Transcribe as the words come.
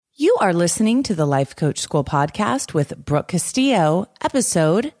You are listening to the Life Coach School podcast with Brooke Castillo,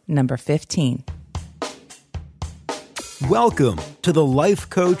 episode number 15. Welcome to the Life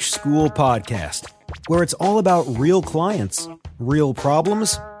Coach School podcast, where it's all about real clients, real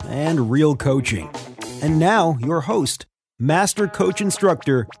problems, and real coaching. And now, your host, Master Coach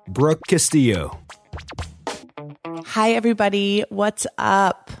Instructor, Brooke Castillo. Hi, everybody. What's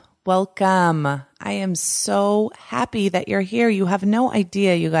up? Welcome. I am so happy that you're here. You have no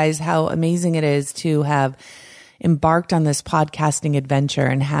idea, you guys, how amazing it is to have embarked on this podcasting adventure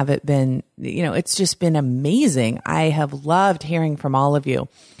and have it been, it's just been amazing. I have loved hearing from all of you.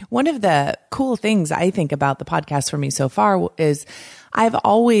 One of the cool things I think about the podcast for me so far is I've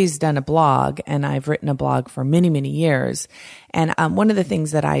always done a blog, and I've written a blog for many, many years. And one of the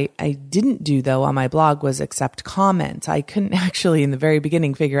things that I didn't do, though, on my blog was accept comments. I couldn't actually, in the very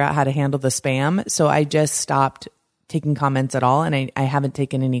beginning, figure out how to handle the spam. So I just stopped taking comments at all, and I haven't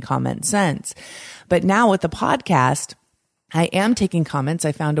taken any comments since. But now with the podcast, I am taking comments.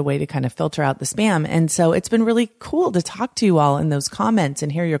 I found a way to kind of filter out the spam. And so it's been really cool to talk to you all in those comments and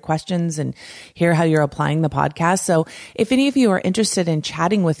hear your questions and hear how you're applying the podcast. So if any of you are interested in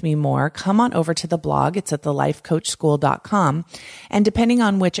chatting with me more, come on over to the blog. It's at thelifecoachschool.com. And depending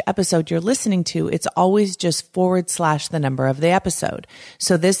on which episode you're listening to, it's always just / the number of the episode.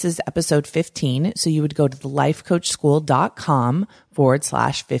 So this is episode 15. So you would go to thelifecoachschool.com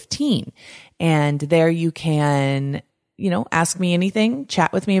 / 15. And there you can ask me anything,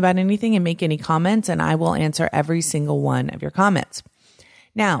 chat with me about anything, and make any comments, and I will answer every single one of your comments.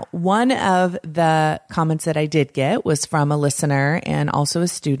 Now, one of the comments that I did get was from a listener and also a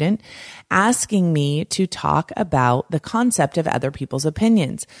student asking me to talk about the concept of other people's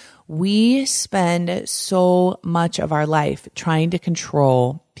opinions. We spend so much of our life trying to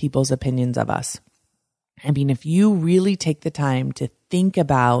control people's opinions of us. I mean, if you really take the time to think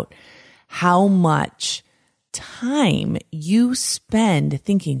about how much time you spend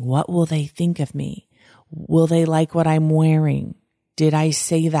thinking, what will they think of me? Will they like what I'm wearing? Did I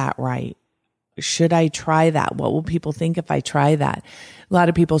say that right? Should I try that? What will people think if I try that? A lot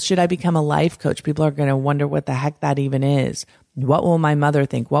of people, should I become a life coach? People are going to wonder what the heck that even is. What will my mother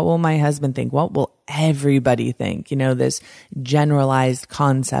think? What will my husband think? What will everybody think? This generalized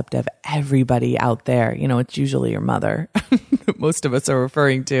concept of everybody out there. It's usually your mother that most of us are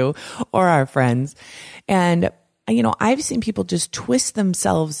referring to, or our friends. And, I've seen people just twist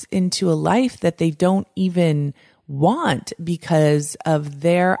themselves into a life that they don't even want because of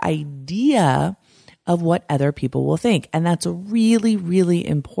their idea of what other people will think. And that's really, really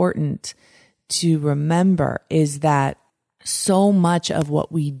important to remember, is that so much of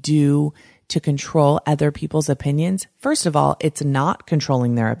what we do to control other people's opinions, first of all, it's not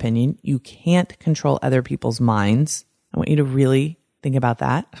controlling their opinion. You can't control other people's minds. I want you to really think about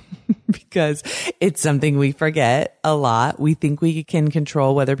that because it's something we forget a lot. We think we can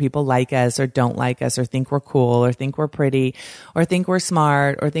control whether people like us or don't like us, or think we're cool, or think we're pretty, or think we're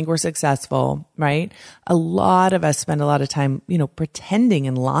smart, or think we're successful, right? A lot of us spend a lot of time, pretending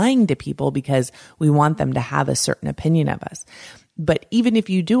and lying to people because we want them to have a certain opinion of us. But even if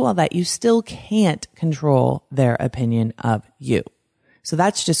you do all that, you still can't control their opinion of you. So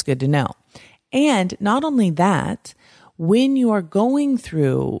that's just good to know. And not only that, when you are going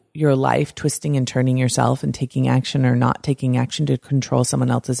through your life, twisting and turning yourself and taking action or not taking action to control someone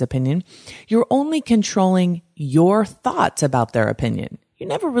else's opinion, you're only controlling your thoughts about their opinion. You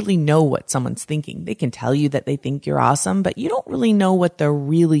never really know what someone's thinking. They can tell you that they think you're awesome, but you don't really know what they're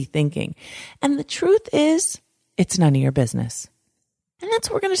really thinking. And the truth is, it's none of your business. And that's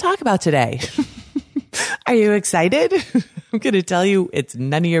what we're going to talk about today. Are you excited? I'm going to tell you it's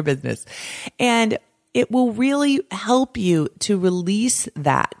none of your business. And it will really help you to release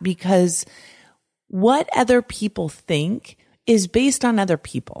that, because what other people think is based on other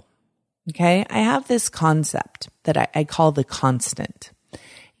people. Okay. I have this concept that I call the constant.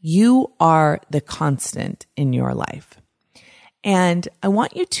 You are the constant in your life. And I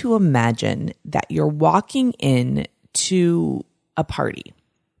want you to imagine that you're walking in to a party,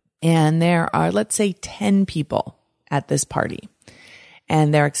 and there are, let's say, 10 people at this party.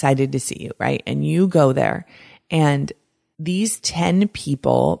 And they're excited to see you, right? And you go there, and these 10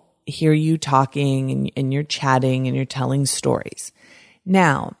 people hear you talking and you're chatting and you're telling stories.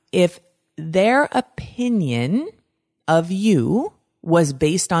 Now, if their opinion of you was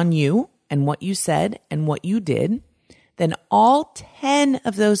based on you and what you said and what you did, then all 10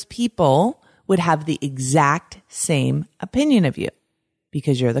 of those people would have the exact same opinion of you,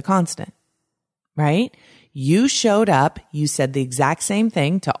 because you're the constant, right? You showed up, you said the exact same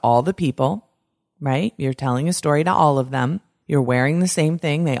thing to all the people, right? You're telling a story to all of them. You're wearing the same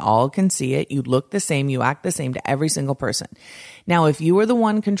thing. They all can see it. You look the same. You act the same to every single person. Now, if you were the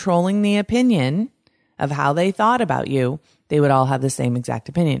one controlling the opinion of how they thought about you, they would all have the same exact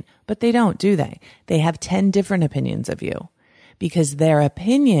opinion. But they don't, do they? They have 10 different opinions of you because their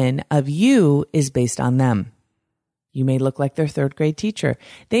opinion of you is based on them. You may look like their third grade teacher.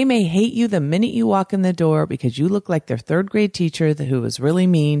 They may hate you the minute you walk in the door because you look like their third grade teacher who was really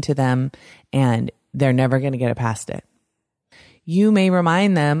mean to them, and they're never going to get it past it. You may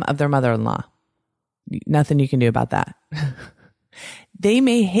remind them of their mother-in-law. Nothing you can do about that. They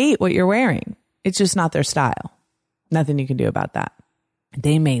may hate what you're wearing. It's just not their style. Nothing you can do about that.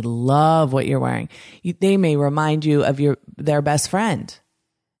 They may love what you're wearing. They may remind you of their best friend.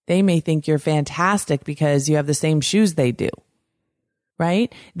 They may think you're fantastic because you have the same shoes they do,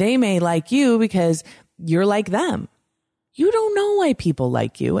 right? They may like you because you're like them. You don't know why people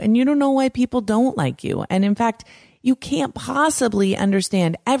like you, and you don't know why people don't like you. And in fact, you can't possibly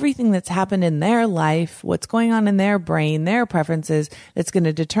understand everything that's happened in their life, what's going on in their brain, their preferences, that's going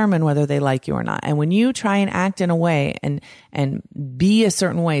to determine whether they like you or not. And when you try and act in a way and be a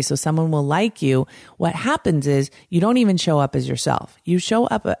certain way so someone will like you, what happens is you don't even show up as yourself. You show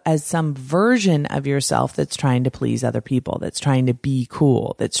up as some version of yourself that's trying to please other people, that's trying to be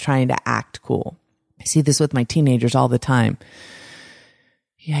cool, that's trying to act cool. I see this with my teenagers all the time.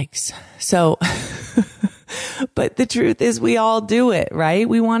 Yikes. So... But the truth is we all do it, right?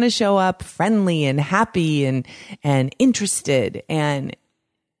 We want to show up friendly and happy and interested. And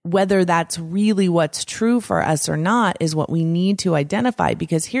whether that's really what's true for us or not is what we need to identify.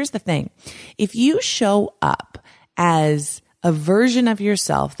 Because here's the thing. If you show up as a version of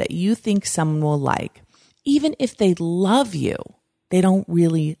yourself that you think someone will like, even if they love you, they don't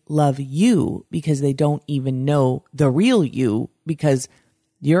really love you because they don't even know the real you, because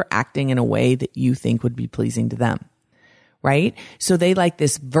you're acting in a way that you think would be pleasing to them, right? So they like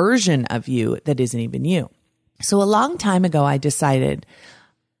this version of you that isn't even you. So a long time ago, I decided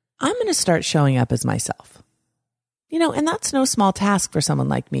I'm going to start showing up as myself. And that's no small task for someone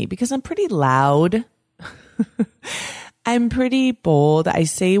like me because I'm pretty loud. I'm pretty bold. I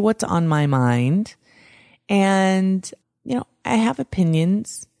say what's on my mind. And, I have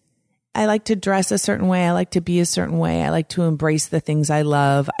opinions. I like to dress a certain way. I like to be a certain way. I like to embrace the things I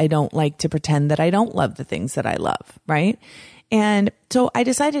love. I don't like to pretend that I don't love the things that I love, right? And so I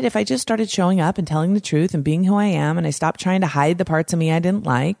decided if I just started showing up and telling the truth and being who I am, and I stopped trying to hide the parts of me I didn't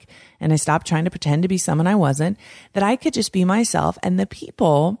like, and I stopped trying to pretend to be someone I wasn't, that I could just be myself, and the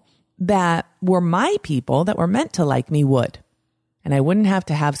people that were my people that were meant to like me would. And I wouldn't have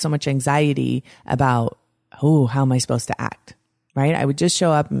to have so much anxiety about, how am I supposed to act? Right? I would just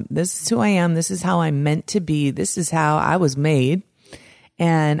show up. This is who I am. This is how I'm meant to be. This is how I was made.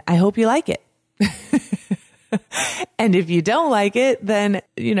 And I hope you like it. And if you don't like it, then,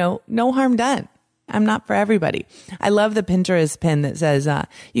 no harm done. I'm not for everybody. I love the Pinterest pin that says,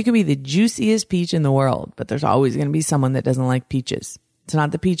 you can be the juiciest peach in the world, but there's always going to be someone that doesn't like peaches. It's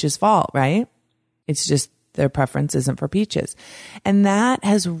not the peach's fault, right? It's just their preference isn't for peaches. And that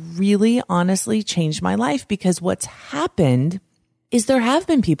has really honestly changed my life, because what's happened is there have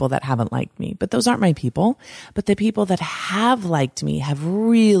been people that haven't liked me, but those aren't my people. But the people that have liked me have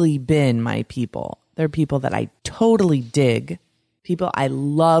really been my people. They're people that I totally dig, people I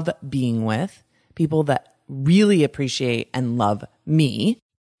love being with, people that really appreciate and love me.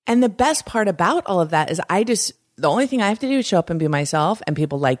 And the best part about all of that is the only thing I have to do is show up and be myself, and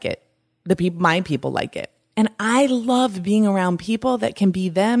people like it. My people like it. And I love being around people that can be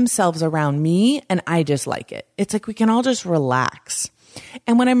themselves around me, and I just like it. It's like we can all just relax.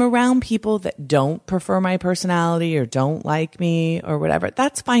 And when I'm around people that don't prefer my personality or don't like me or whatever,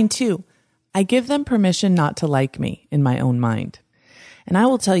 that's fine too. I give them permission not to like me in my own mind. And I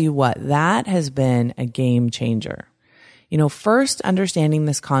will tell you what, that has been a game changer. First understanding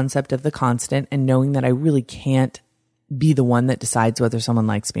this concept of the constant and knowing that I really can't be the one that decides whether someone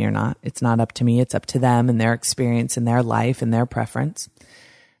likes me or not. It's not up to me. It's up to them and their experience and their life and their preference.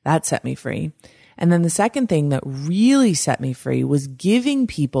 That set me free. And then the second thing that really set me free was giving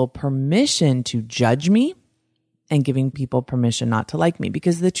people permission to judge me and giving people permission not to like me.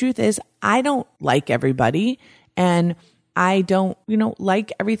 Because the truth is, I don't like everybody, and I don't,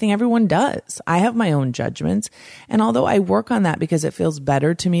 like everything everyone does. I have my own judgments. And although I work on that because it feels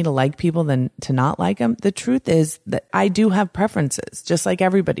better to me to like people than to not like them, the truth is that I do have preferences, just like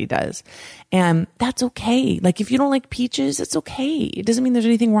everybody does. And that's okay. Like if you don't like peaches, it's okay. It doesn't mean there's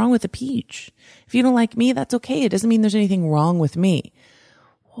anything wrong with a peach. If you don't like me, that's okay. It doesn't mean there's anything wrong with me.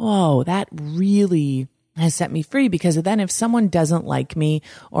 Whoa, that really has set me free, because then if someone doesn't like me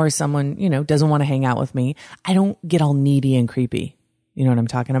or someone, doesn't want to hang out with me, I don't get all needy and creepy. You know what I'm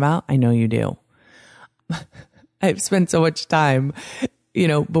talking about? I know you do. I've spent so much time,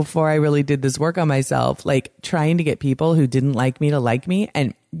 before I really did this work on myself, like trying to get people who didn't like me to like me.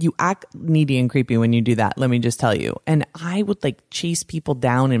 And you act needy and creepy when you do that. Let me just tell you. And I would like chase people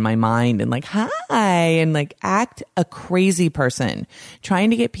down in my mind and like, hi, and like act a crazy person trying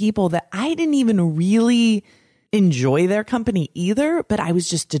to get people that I didn't even really enjoy their company either. But I was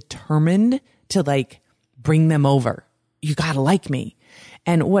just determined to like bring them over. You got to like me.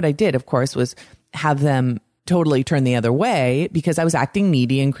 And what I did, of course, was have them totally turn the other way because I was acting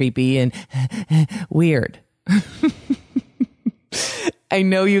needy and creepy and weird. I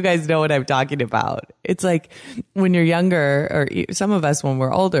know you guys know what I'm talking about. It's like when you're younger, or some of us when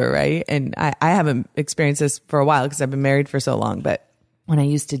we're older, right? And I haven't experienced this for a while because I've been married for so long, but when I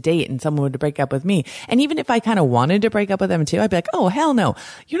used to date and someone would break up with me, and even if I kind of wanted to break up with them too, I'd be like, oh, hell no,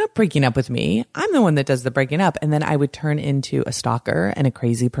 you're not breaking up with me. I'm the one that does the breaking up. And then I would turn into a stalker and a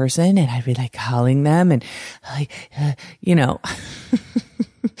crazy person, and I'd be like calling them and like,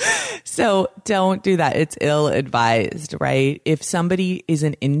 So don't do that. It's ill advised, right? If somebody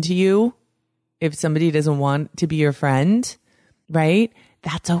isn't into you, if somebody doesn't want to be your friend, right?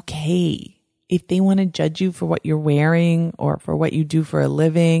 That's okay. If they want to judge you for what you're wearing or for what you do for a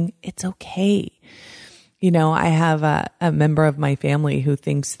living, it's okay. I have a member of my family who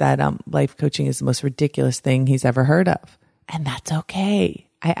thinks that life coaching is the most ridiculous thing he's ever heard of. And that's okay.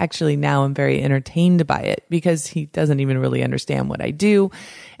 I actually now am very entertained by it because he doesn't even really understand what I do,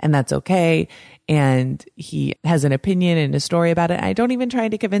 and that's okay. And he has an opinion and a story about it. I don't even try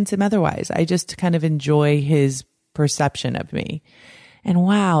to convince him otherwise. I just kind of enjoy his perception of me. And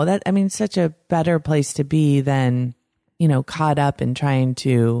wow, such a better place to be than, caught up in trying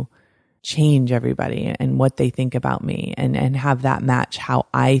to change everybody and what they think about me and have that match how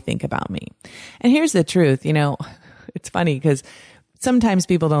I think about me. And here's the truth, it's funny because sometimes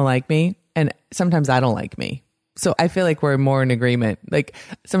people don't like me and sometimes I don't like me. So I feel like we're more in agreement. Like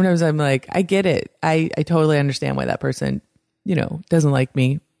sometimes I'm like, I get it. I totally understand why that person, doesn't like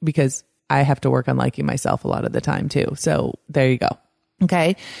me, because I have to work on liking myself a lot of the time too. So there you go.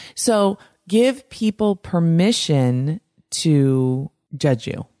 Okay. So give people permission to judge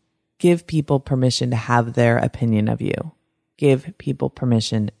you. Give people permission to have their opinion of you. Give people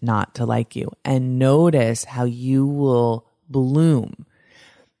permission not to like you, and notice how you will bloom.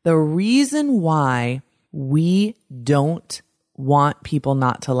 The reason why we don't want people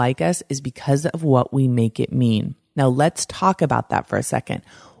not to like us is because of what we make it mean. Now let's talk about that for a second.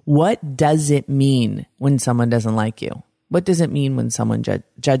 What does it mean when someone doesn't like you? What does it mean when someone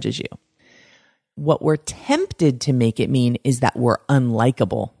judges you? What we're tempted to make it mean is that we're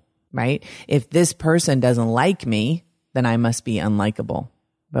unlikable, right? If this person doesn't like me, then I must be unlikable.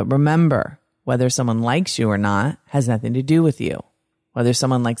 But remember, whether someone likes you or not has nothing to do with you. Whether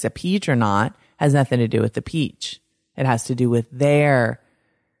someone likes a peach or not has nothing to do with the peach. It has to do with their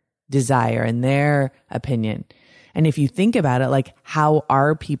desire and their opinion. And if you think about it, like, how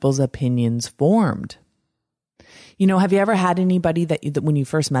are people's opinions formed? Have you ever had anybody that when you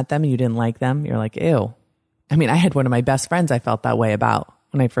first met them and you didn't like them, you're like, ew. I had one of my best friends I felt that way about.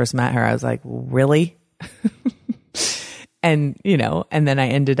 When I first met her, I was like, really? And then I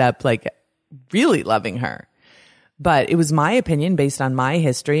ended up like really loving her. But it was my opinion based on my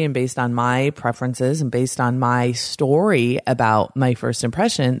history and based on my preferences and based on my story about my first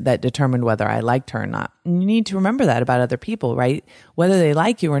impression that determined whether I liked her or not. And you need to remember that about other people, right? Whether they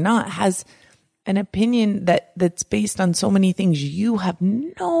like you or not has an opinion that's based on so many things you have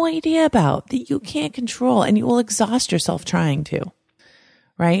no idea about, that you can't control, and you will exhaust yourself trying to,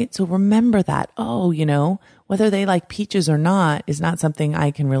 right? So remember that. Oh, whether they like peaches or not is not something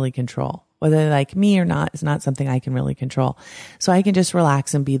I can really control. Whether they like me or not is not something I can really control. So I can just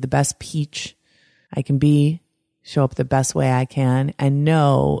relax and be the best peach I can be, show up the best way I can, and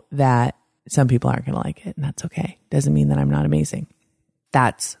know that some people aren't going to like it, and that's okay. Doesn't mean that I'm not amazing.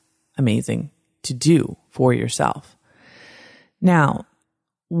 That's amazing to do for yourself. Now,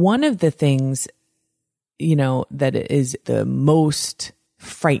 one of the things, that is the most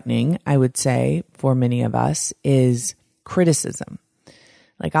frightening, I would say, for many of us is criticism.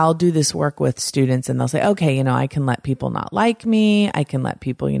 Like, I'll do this work with students and they'll say, okay, I can let people not like me. I can let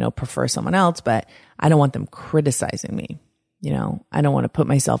people, prefer someone else, but I don't want them criticizing me. I don't want to put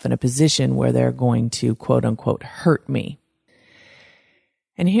myself in a position where they're going to quote unquote hurt me.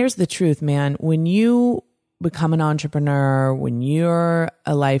 And here's the truth, man. When you become an entrepreneur, when you're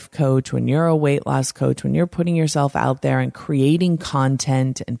a life coach, when you're a weight loss coach, when you're putting yourself out there and creating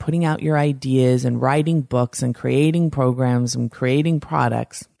content and putting out your ideas and writing books and creating programs and creating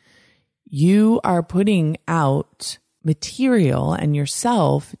products, you are putting out material and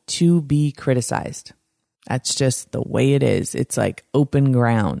yourself to be criticized. That's just the way it is. It's like open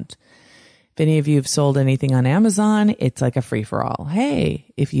ground. If any of you have sold anything on Amazon, it's like a free-for-all.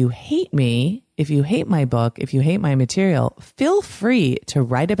 Hey, if you hate me, if you hate my book, if you hate my material, feel free to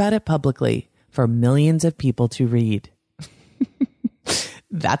write about it publicly for millions of people to read.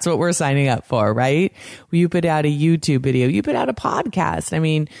 That's what we're signing up for, right? You put out a YouTube video, you put out a podcast. I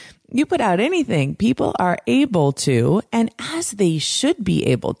mean, you put out anything. People are able to, and as they should be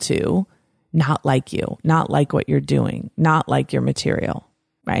able to, not like you, not like what you're doing, not like your material,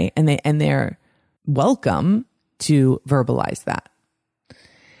 right? And they're welcome to verbalize that.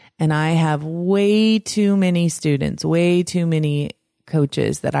 And I have way too many students, way too many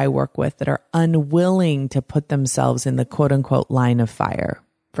coaches that I work with that are unwilling to put themselves in the quote unquote line of fire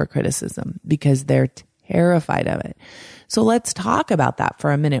for criticism because they're terrified of it. So let's talk about that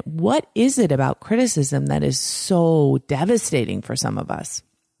for a minute. What is it about criticism that is so devastating for some of us?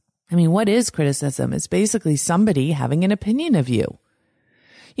 I mean, what is criticism? It's basically somebody having an opinion of you.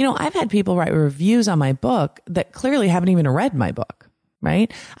 You know, I've had people write reviews on my book that clearly haven't even read my book, right?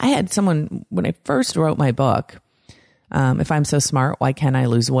 I had someone, when I first wrote my book, If I'm So Smart, Why Can't I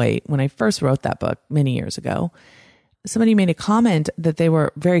Lose Weight? When I first wrote that book many years ago, somebody made a comment that they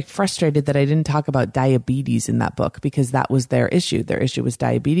were very frustrated that I didn't talk about diabetes in that book because that was their issue. Their issue was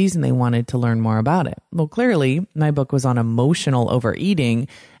diabetes and they wanted to learn more about it. Well, clearly my book was on emotional overeating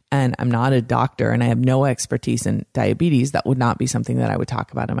and I'm not a doctor and I have no expertise in diabetes. That would not be something that I would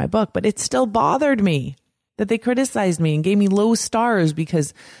talk about in my book, but it still bothered me that they criticized me and gave me low stars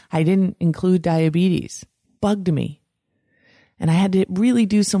because I didn't include diabetes. Bugged me. And I had to really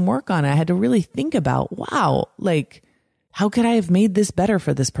do some work on it. I had to really think about, wow, like, how could I have made this better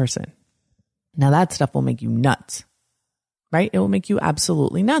for this person? Now that stuff will make you nuts, right? It will make you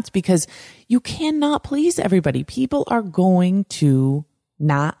absolutely nuts because you cannot please everybody. People are going to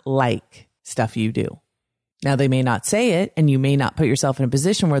not like stuff you do. Now they may not say it and you may not put yourself in a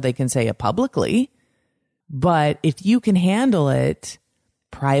position where they can say it publicly, but if you can handle it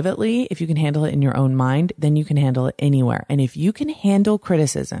privately, if you can handle it in your own mind, then you can handle it anywhere. And if you can handle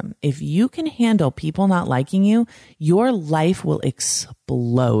criticism, if you can handle people not liking you, your life will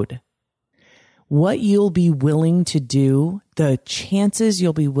explode. What you'll be willing to do, the chances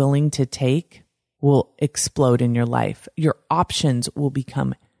you'll be willing to take will explode in your life. Your options will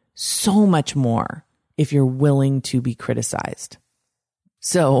become so much more if you're willing to be criticized.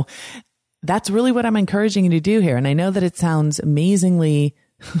 So that's really what I'm encouraging you to do here. And I know that it sounds amazingly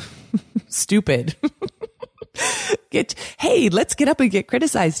stupid. Hey, let's get up and get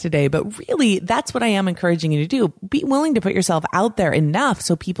criticized today. But really, that's what I am encouraging you to do. Be willing to put yourself out there enough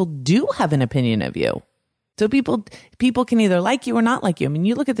so people do have an opinion of you. So people can either like you or not like you. I mean,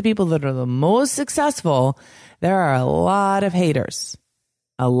 you look at the people that are the most successful, there are a lot of haters.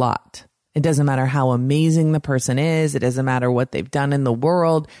 A lot. It doesn't matter how amazing the person is. It doesn't matter what they've done in the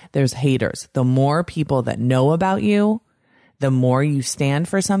world. There's haters. The more people that know about you, the more you stand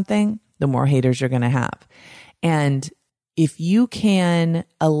for something, the more haters you're going to have. And if you can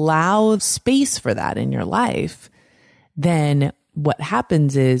allow space for that in your life, then what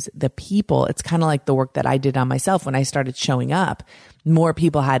happens is the people, it's kind of like the work that I did on myself when I started showing up. More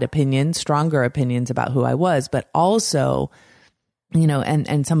people had opinions, stronger opinions about who I was, but also, you know,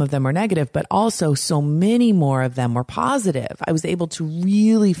 and some of them were negative, but also so many more of them were positive. I was able to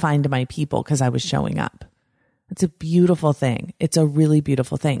really find my people because I was showing up. It's a beautiful thing. It's a really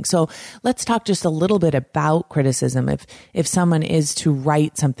beautiful thing. So let's talk just a little bit about criticism. If someone is to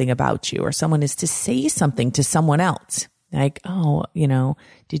write something about you or someone is to say something to someone else, like, oh, you know,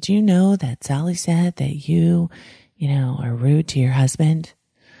 did you know that Sally said that you are rude to your husband?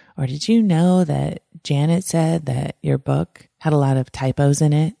 Or did you know that Janet said that your book had a lot of typos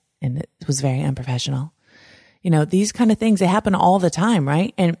in it and it was very unprofessional? You know, these kind of things, they happen all the time,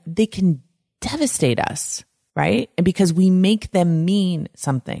 right? And they can devastate us, right? And because we make them mean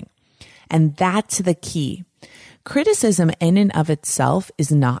something. And that's the key. Criticism in and of itself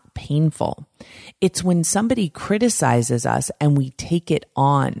is not painful. It's when somebody criticizes us and we take it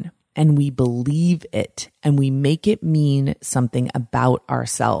on and we believe it and we make it mean something about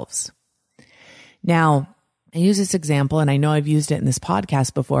ourselves. Now, I use this example and I know I've used it in this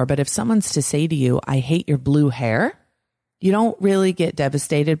podcast before, but if someone's to say to you, I hate your blue hair, you don't really get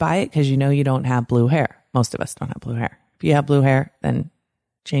devastated by it because you know you don't have blue hair. Most of us don't have blue hair. If you have blue hair, then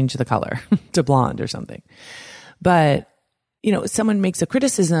change the color to blonde or something. But, someone makes a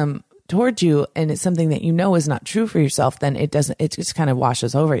criticism towards you and it's something that you know is not true for yourself, then it just kind of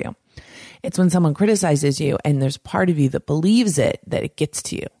washes over you. It's when someone criticizes you and there's part of you that believes it, that it gets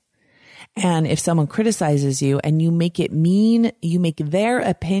to you. And if someone criticizes you and you make their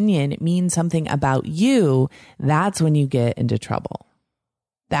opinion mean something about you, that's when you get into trouble.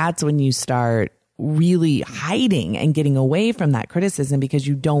 That's when you start really hiding and getting away from that criticism because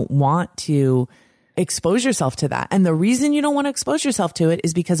you don't want to expose yourself to that. And the reason you don't want to expose yourself to it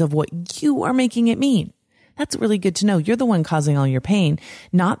is because of what you are making it mean. That's really good to know. You're the one causing all your pain,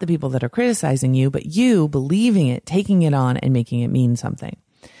 not the people that are criticizing you, but you believing it, taking it on and making it mean something.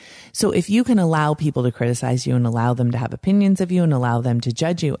 So if you can allow people to criticize you and allow them to have opinions of you and allow them to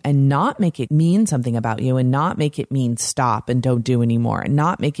judge you and not make it mean something about you and not make it mean stop and don't do anymore and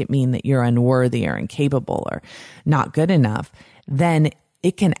not make it mean that you're unworthy or incapable or not good enough, then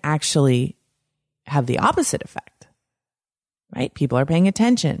it can actually have the opposite effect, right? People are paying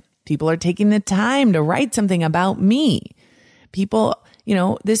attention. People are taking the time to write something about me. People,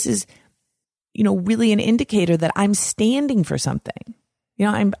 this is, really an indicator that I'm standing for something.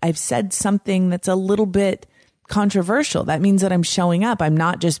 I've said something that's a little bit controversial. That means that I'm showing up. I'm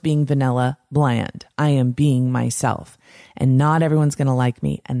not just being vanilla bland. I am being myself and not everyone's going to like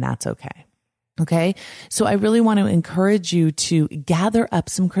me. And that's okay. Okay. So I really want to encourage you to gather up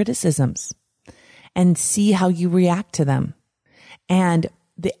some criticisms and see how you react to them. And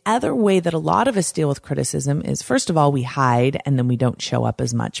the other way that a lot of us deal with criticism is, first of all, we hide and then we don't show up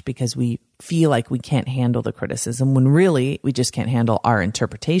as much because we feel like we can't handle the criticism when really we just can't handle our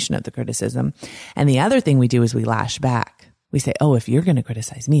interpretation of the criticism. And the other thing we do is we lash back. We say, oh, if you're going to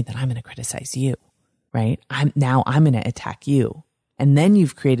criticize me, then I'm going to criticize you, right? I'm going to attack you. And then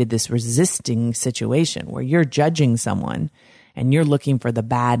you've created this resisting situation where you're judging someone and you're looking for the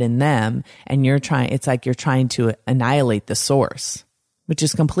bad in them and it's like you're trying to annihilate the source, which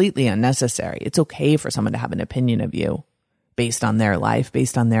is completely unnecessary. It's okay for someone to have an opinion of you based on their life,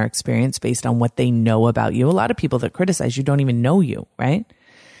 based on their experience, based on what they know about you. A lot of people that criticize you don't even know you, right?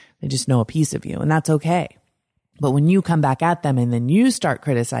 They just know a piece of you, and that's okay. But when you come back at them and then you start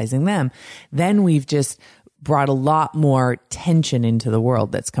criticizing them, then we've just brought a lot more tension into the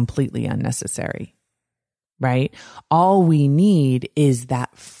world that's completely unnecessary, right? All we need is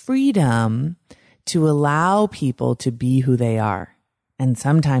that freedom to allow people to be who they are. And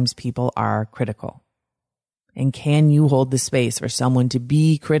sometimes people are critical. And can you hold the space for someone to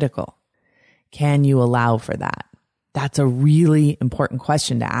be critical? Can you allow for that? That's a really important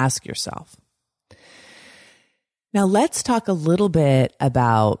question to ask yourself. Now let's talk a little bit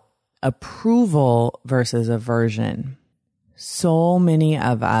about approval versus aversion. So many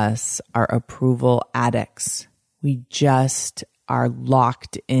of us are approval addicts. We just are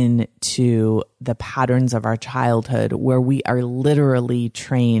locked into the patterns of our childhood where we are literally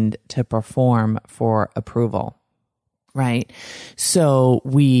trained to perform for approval, right? So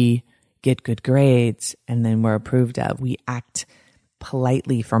we get good grades and then we're approved of. We act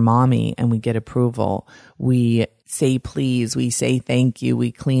politely for mommy and we get approval. We say please, we say thank you,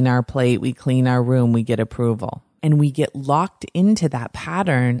 we clean our plate, we clean our room, we get approval. And we get locked into that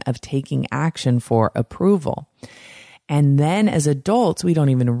pattern of taking action for approval. And then as adults, we don't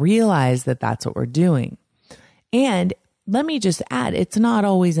even realize that that's what we're doing. And let me just add, it's not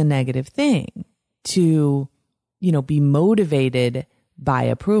always a negative thing to, be motivated by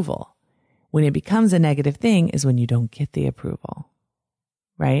approval. When it becomes a negative thing is when you don't get the approval,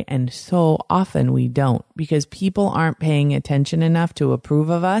 right? And so often we don't because people aren't paying attention enough to approve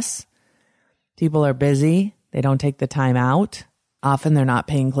of us. People are busy. They don't take the time out. Often they're not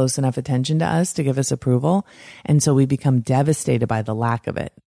paying close enough attention to us to give us approval. And so we become devastated by the lack of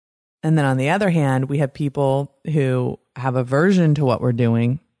it. And then on the other hand, we have people who have aversion to what we're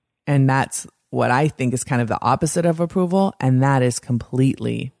doing. And that's what I think is kind of the opposite of approval. And that is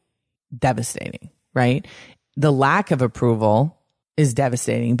completely devastating, right? The lack of approval is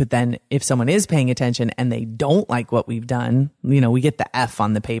devastating. But then if someone is paying attention and they don't like what we've done, we get the F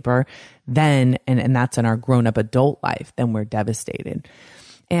on the paper, then, and that's in our grown up adult life, then we're devastated.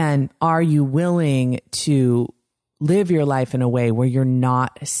 And are you willing to live your life in a way where you're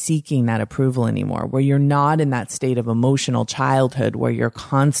not seeking that approval anymore, where you're not in that state of emotional childhood, where you're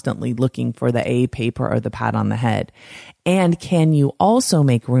constantly looking for the A paper or the pat on the head? And can you also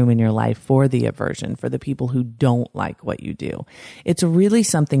make room in your life for the aversion, for the people who don't like what you do? It's really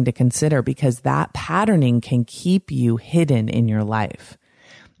something to consider because that patterning can keep you hidden in your life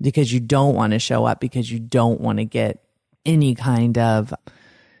because you don't want to show up, because you don't want to get any kind of,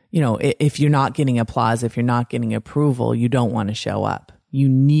 if you're not getting applause, if you're not getting approval, you don't want to show up You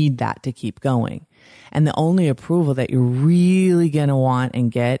need that to keep going. And the only approval that you're really going to want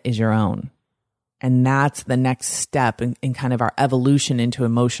and get is your own. And that's the next step in kind of our evolution into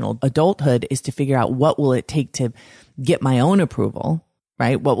emotional adulthood, is to figure out what will it take to get my own approval,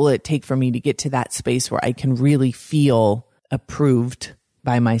 right? What will it take for me to get to that space where I can really feel approved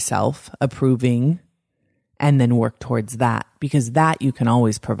by myself, approving, and then work towards that, because that you can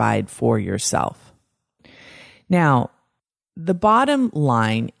always provide for yourself. Now, the bottom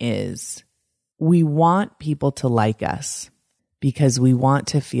line is we want people to like us because we want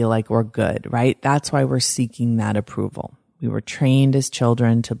to feel like we're good, right? That's why we're seeking that approval. We were trained as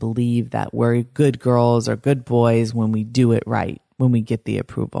children to believe that we're good girls or good boys when we do it right, when we get the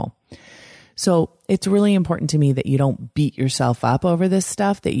approval. So it's really important to me that you don't beat yourself up over this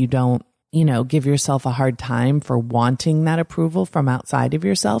stuff, that you don't, give yourself a hard time for wanting that approval from outside of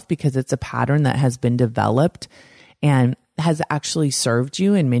yourself, because it's a pattern that has been developed and has actually served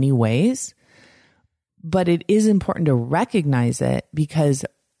you in many ways. But it is important to recognize it, because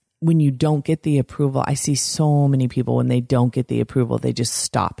when you don't get the approval, I see so many people, when they don't get the approval, they just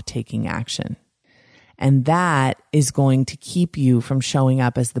stop taking action. And that is going to keep you from showing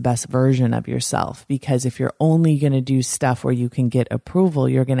up as the best version of yourself. Because if you're only going to do stuff where you can get approval,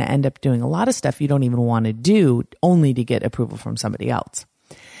 you're going to end up doing a lot of stuff you don't even want to do only to get approval from somebody else.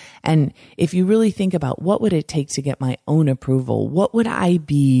 And if you really think about what would it take to get my own approval, what would I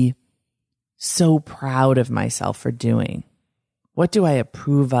be so proud of myself for doing? What do I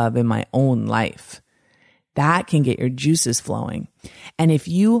approve of in my own life? That can get your juices flowing. And if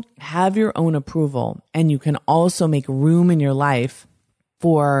you have your own approval and you can also make room in your life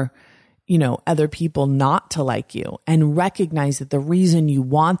for, other people not to like you, and recognize that the reason you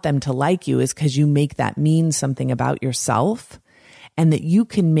want them to like you is because you make that mean something about yourself, and that you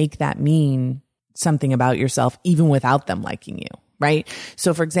can make that mean something about yourself even without them liking you. Right?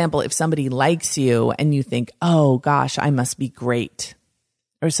 So for example, if somebody likes you and you think, oh gosh, I must be great,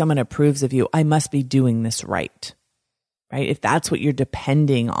 or someone approves of you, I must be doing this right. Right? If that's what you're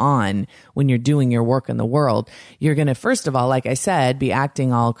depending on when you're doing your work in the world, you're going to, first of all, like I said, be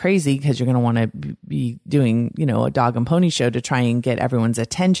acting all crazy, because you're going to want to be doing, a dog and pony show to try and get everyone's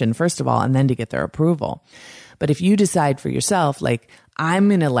attention, first of all, and then to get their approval. But if you decide for yourself, like, I'm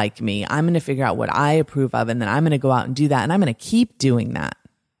going to like me, I'm going to figure out what I approve of, and then I'm going to go out and do that, and I'm going to keep doing that,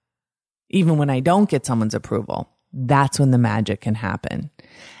 even when I don't get someone's approval, that's when the magic can happen.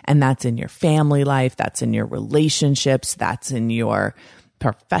 And that's in your family life, that's in your relationships, that's in your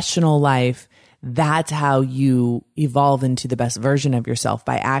professional life. That's how you evolve into the best version of yourself,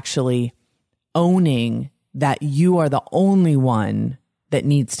 by actually owning that you are the only one that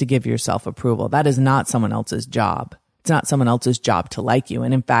needs to give yourself approval. That is not someone else's job. It's not someone else's job to like you.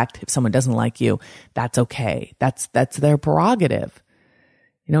 And in fact, if someone doesn't like you, that's okay. That's their prerogative.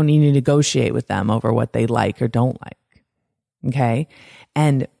 You don't need to negotiate with them over what they like or don't like. Okay?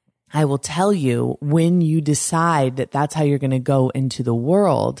 And I will tell you, when you decide that that's how you're going to go into the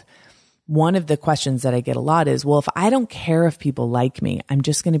world, one of the questions that I get a lot is, well, if I don't care if people like me, I'm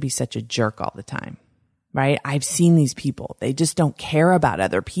just going to be such a jerk all the time. Right? I've seen these people. They just don't care about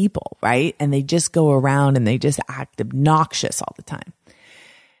other people, right? And they just go around and they just act obnoxious all the time.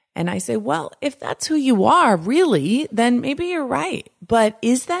 And I say, well, if that's who you are really, then maybe you're right. But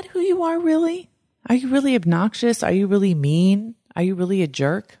is that who you are really? Are you really obnoxious? Are you really mean? Are you really a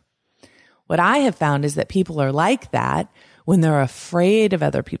jerk? What I have found is that people are like that when they're afraid of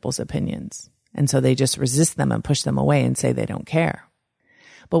other people's opinions. And so they just resist them and push them away and say they don't care.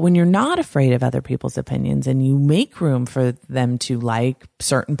 But when you're not afraid of other people's opinions and you make room for them to like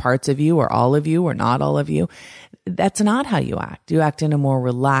certain parts of you, or all of you, or not all of you, that's not how you act. You act in a more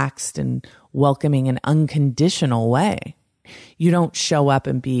relaxed and welcoming and unconditional way. You don't show up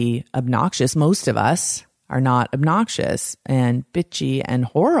and be obnoxious. Most of us are not obnoxious and bitchy and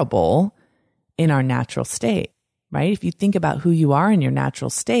horrible in our natural state. Right? If you think about who you are in your natural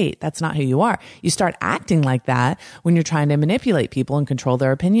state, that's not who you are. You start acting like that when you're trying to manipulate people and control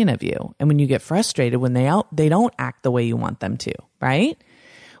their opinion of you. And when you get frustrated when they don't act the way you want them to, right?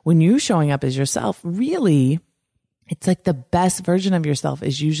 When you're showing up as yourself, really, it's like the best version of yourself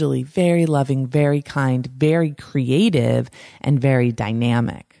is usually very loving, very kind, very creative, and very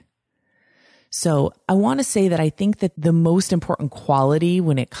dynamic. So I want to say that I think that the most important quality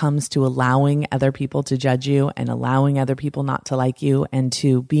when it comes to allowing other people to judge you and allowing other people not to like you and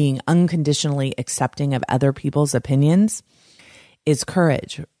to being unconditionally accepting of other people's opinions is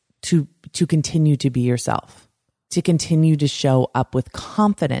courage to continue to be yourself, to continue to show up with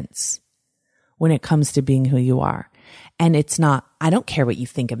confidence when it comes to being who you are. And it's not, I don't care what you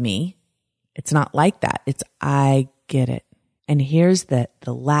think of me. It's not like that. It's, I get it. And here's the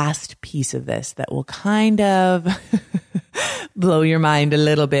last piece of this that will kind of blow your mind a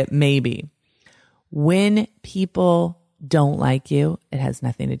little bit, maybe. When people don't like you, it has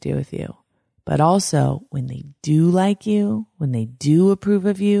nothing to do with you. But also, when they do like you, when they do approve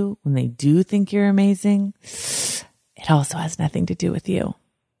of you, when they do think you're amazing, it also has nothing to do with you.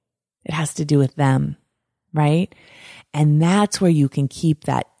 It has to do with them, right? And that's where you can keep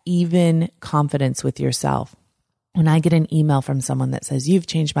that even confidence with yourself. When I get an email from someone that says, you've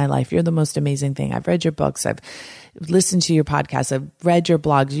changed my life, you're the most amazing thing, I've read your books, I've listened to your podcasts, I've read your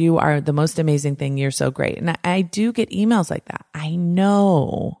blogs, you are the most amazing thing, you're so great. And I do get emails like that. I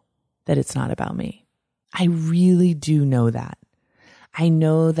know that it's not about me. I really do know that. I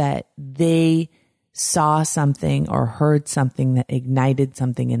know that they saw something or heard something that ignited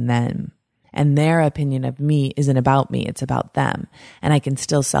something in them. And their opinion of me isn't about me, it's about them. And I can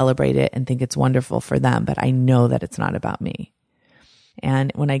still celebrate it and think it's wonderful for them, but I know that it's not about me.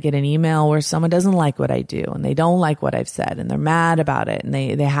 And when I get an email where someone doesn't like what I do and they don't like what I've said and they're mad about it and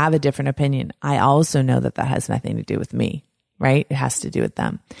they have a different opinion, I also know that that has nothing to do with me, right? It has to do with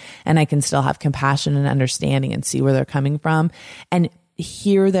them. And I can still have compassion and understanding and see where they're coming from and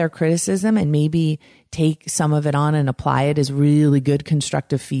hear their criticism and maybe take some of it on and apply it as really good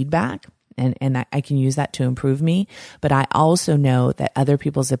constructive feedback. And I can use that to improve me. But I also know that other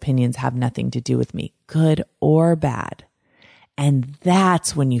people's opinions have nothing to do with me, good or bad. And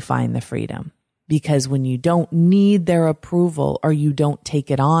that's when you find the freedom. Because when you don't need their approval or you don't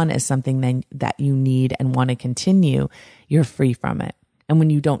take it on as something that you need and want to continue, you're free from it. And when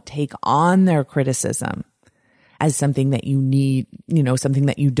you don't take on their criticism as something that you need, something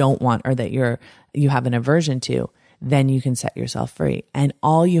that you don't want or that you have an aversion to, then you can set yourself free. And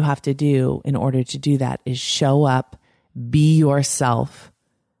all you have to do in order to do that is show up, be yourself,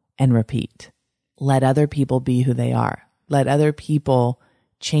 and repeat. Let other people be who they are. Let other people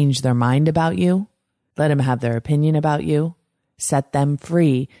change their mind about you. Let them have their opinion about you. Set them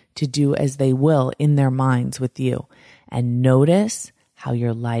free to do as they will in their minds with you. And notice how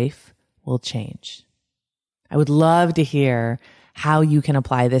your life will change. I would love to hear how you can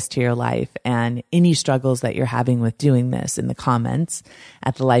apply this to your life and any struggles that you're having with doing this in the comments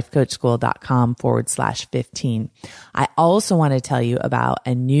at thelifecoachschool.com/15. I also want to tell you about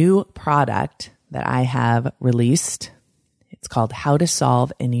a new product that I have released. It's called How to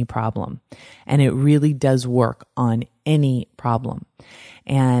Solve Any Problem. And it really does work on any problem.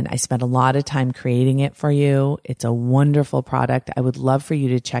 And I spent a lot of time creating it for you. It's a wonderful product. I would love for you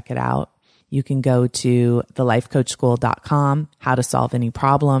to check it out. You can go to thelifecoachschool.com, How to Solve Any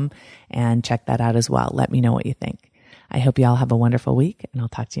Problem, and check that out as well. Let me know what you think. I hope you all have a wonderful week, and I'll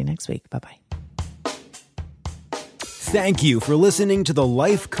talk to you next week. Bye-bye. Thank you for listening to the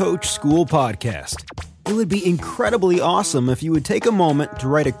Life Coach School podcast. It would be incredibly awesome if you would take a moment to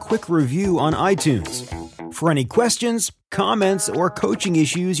write a quick review on iTunes. For any questions, comments, or coaching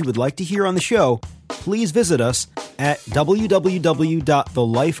issues you would like to hear on the show, please visit us at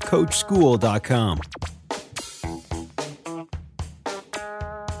www.thelifecoachschool.com.